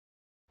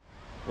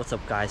What's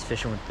up, guys?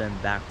 Fishing with Ben,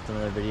 back with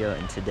another video,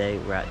 and today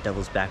we're at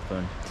Devil's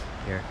Backbone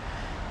here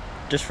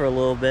just for a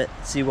little bit,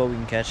 see what we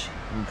can catch.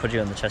 I'm gonna put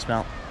you on the chest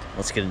mount.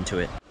 Let's get into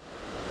it.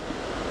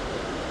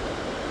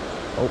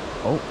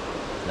 Oh,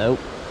 nope.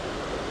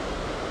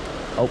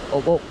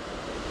 Oh,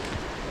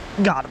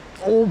 got him.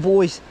 Oh,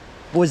 boys,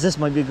 this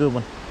might be a good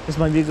one. This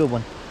might be a good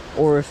one.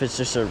 Or if it's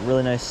just a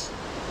really nice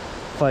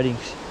fighting,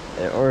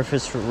 or if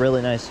it's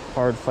really nice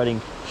hard fighting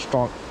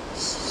strong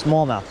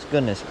smallmouth.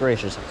 Goodness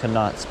gracious, I could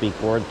not speak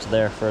words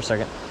there for a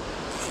second.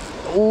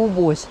 Oh,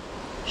 boys,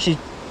 she's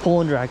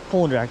pulling drag.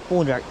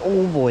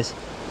 Oh, boys,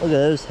 look at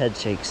those head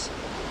shakes.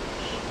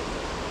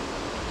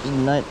 She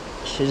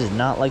does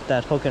not like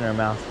that hook in her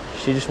mouth.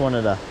 She just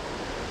wanted a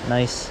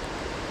nice,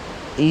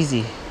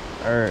 easy,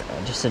 or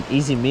just an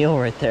easy meal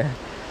right there.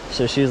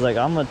 So she was like,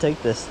 I'm gonna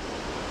take this.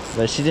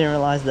 But she didn't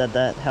realize that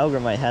that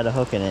hellgrammite had a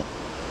hook in it.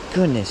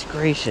 Goodness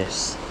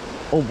gracious.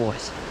 Oh,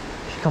 boys,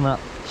 she's coming up.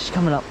 She's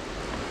coming up.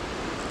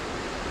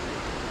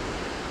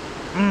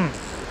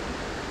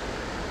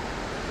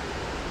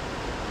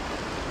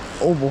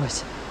 Oh,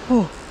 boys.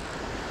 Oh.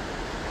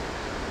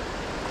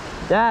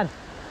 Dad.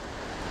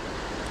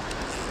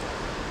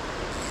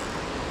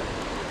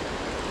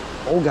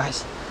 Oh,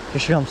 guys. Here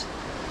she comes.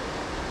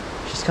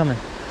 She's coming.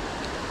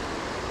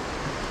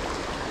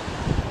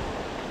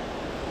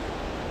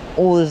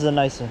 Oh, this is a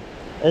nice one.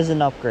 This is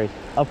an upgrade.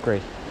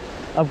 Upgrade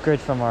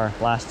from our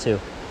last two.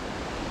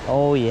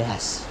 Oh,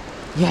 yes.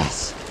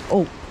 Yes.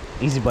 Oh,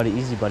 easy, buddy.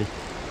 Easy, buddy.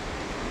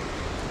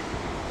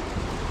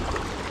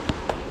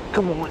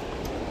 Come on.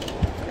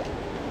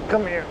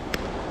 Come here.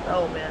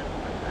 Oh, man.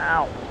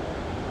 Ow.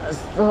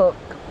 That's the hook.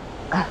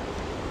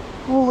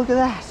 Oh, look at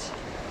that.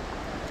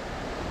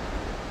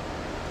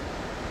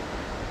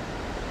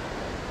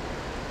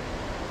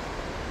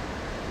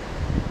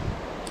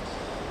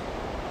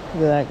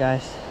 Look at that,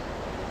 guys.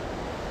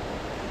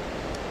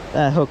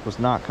 That hook was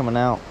not coming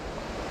out.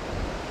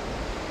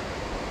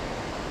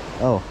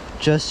 Oh,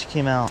 just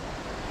came out.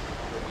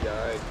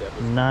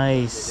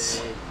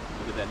 Nice. Look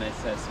at that nice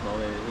size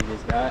smallie he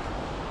just got.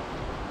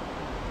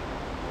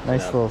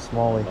 Nice little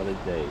smallie. Another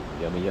day.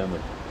 Yummy.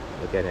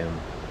 Look at him.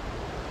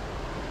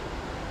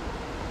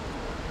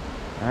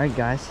 Alright,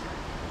 guys.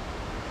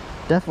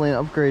 Definitely an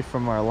upgrade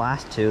from our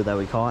last two that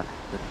we caught.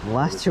 The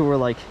last two were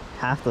like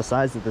half the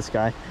size of this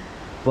guy.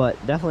 But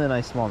definitely a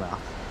nice smallmouth.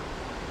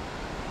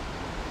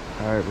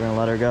 Alright, we're gonna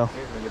let her go.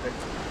 Here, wanna get back?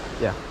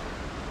 Yeah.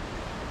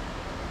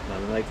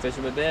 Nothing like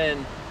fishing with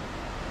Ben.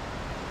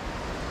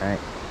 Alright.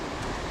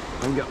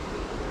 Let me go.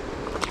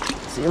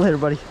 See you later,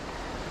 buddy.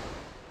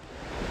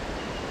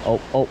 Oh,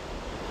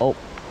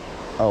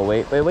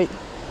 wait.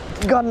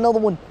 Got another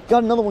one,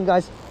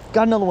 guys.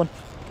 Got another one.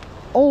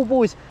 Oh,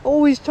 boys.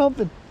 Oh, he's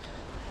jumping.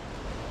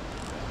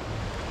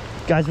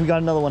 Guys, we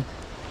got another one.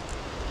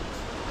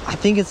 I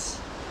think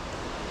it's...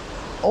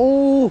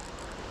 Oh!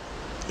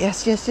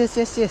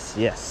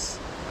 Yes.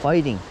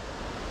 Fighting.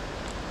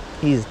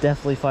 He is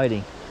definitely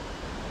fighting.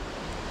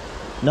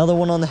 Another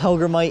one on the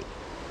hellgrammite.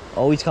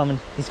 Oh, he's coming.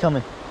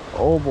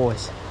 Oh,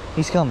 boys.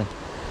 He's coming.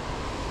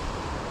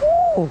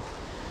 Woo!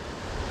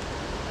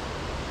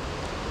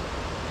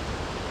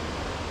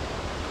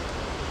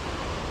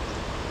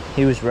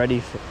 He was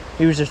ready.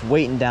 He was just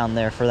waiting down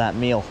there for that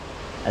meal.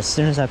 As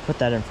soon as I put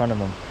that in front of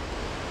him,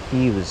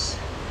 he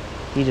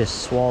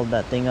just swallowed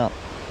that thing up.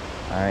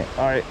 All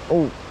right.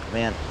 Oh,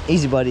 man.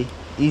 Easy, buddy.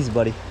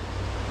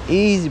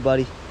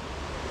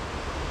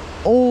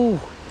 Oh,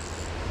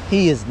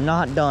 he is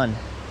not done.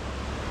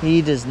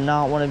 He does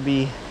not want to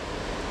be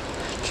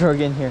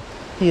drug in here.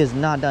 He is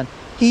not done.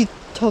 He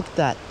took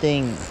that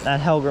thing, that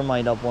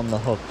hellgrammite, up on the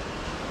hook,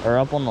 or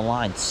up on the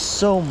line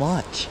so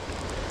much.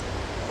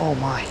 Oh,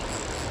 my.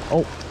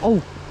 Oh.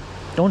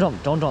 Don't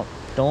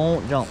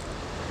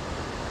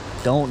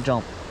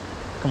jump.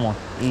 Come on.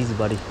 Easy,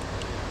 buddy.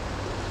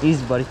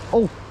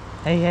 Oh,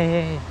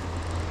 hey.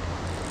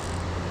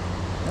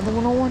 Another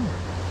 101.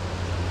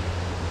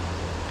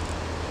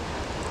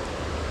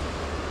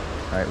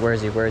 All right, where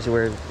is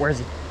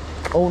he?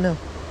 Oh, no.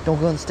 Don't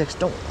go on the sticks.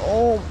 Don't.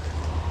 Oh,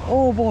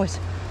 boys.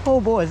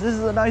 This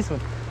is a nice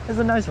one.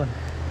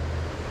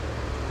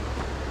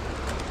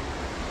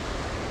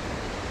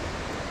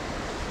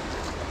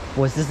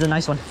 Boys, this is a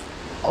nice one.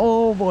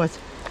 Oh, boys.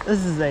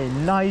 This is a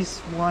nice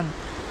one.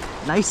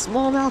 Nice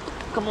smallmouth.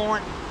 Come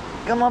on.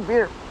 Come up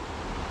here.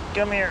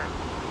 Come here.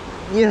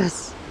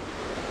 Yes.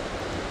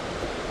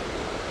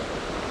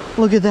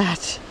 Look at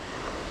that.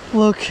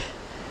 Look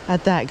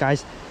at that,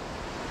 guys.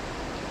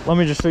 Let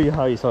me just show you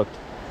how he's hooked.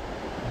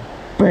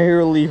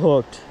 Barely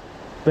hooked.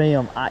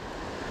 Bam.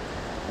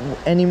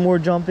 Any more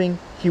jumping,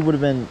 he would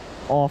have been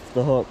off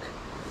the hook.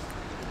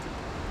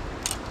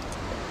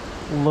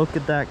 Look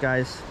at that,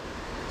 guys.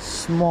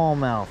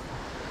 Smallmouth.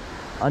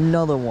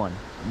 Another one.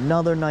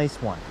 Another nice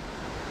one.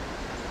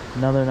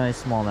 Another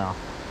nice smallmouth.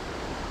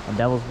 A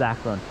Devil's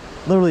Backbone.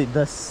 Literally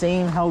the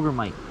same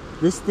hellgrammite.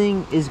 This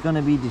thing is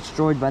gonna be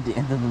destroyed by the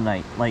end of the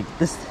night. Like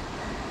this,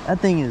 that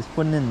thing is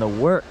putting in the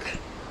work.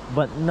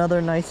 But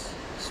another nice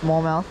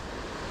smallmouth.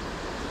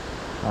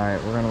 All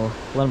right, we're gonna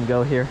let him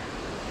go here.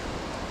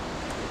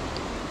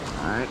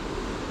 Alright.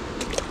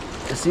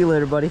 See you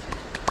later, buddy.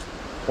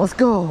 Let's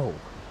go.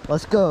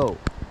 Let's go.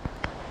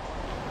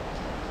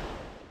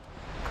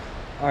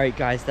 Alright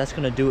guys, that's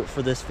gonna do it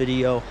for this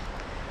video.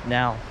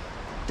 Now,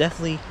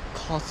 definitely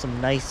caught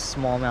some nice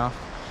smallmouth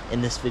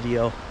in this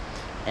video,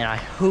 and I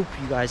hope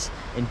you guys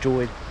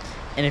enjoyed.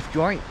 And if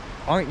you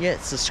aren't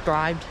yet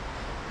subscribed,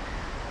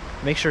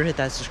 make sure to hit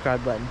that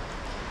subscribe button,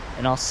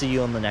 and I'll see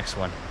you on the next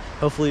one.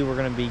 Hopefully we're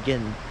gonna be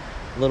getting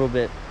a little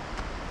bit,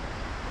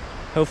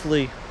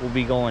 hopefully we'll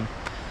be going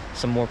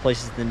some more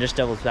places than just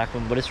Devil's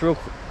Backbone, but it's real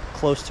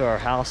close to our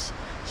house,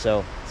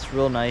 so it's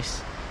real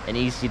nice and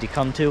easy to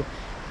come to,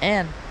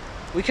 and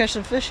we catch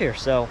some fish here,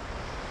 so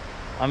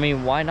I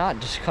mean, why not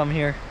just come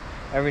here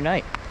every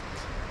night?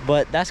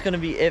 But that's gonna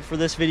be it for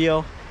this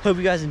video. Hope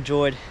you guys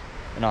enjoyed,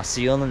 and I'll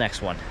see you on the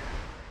next one.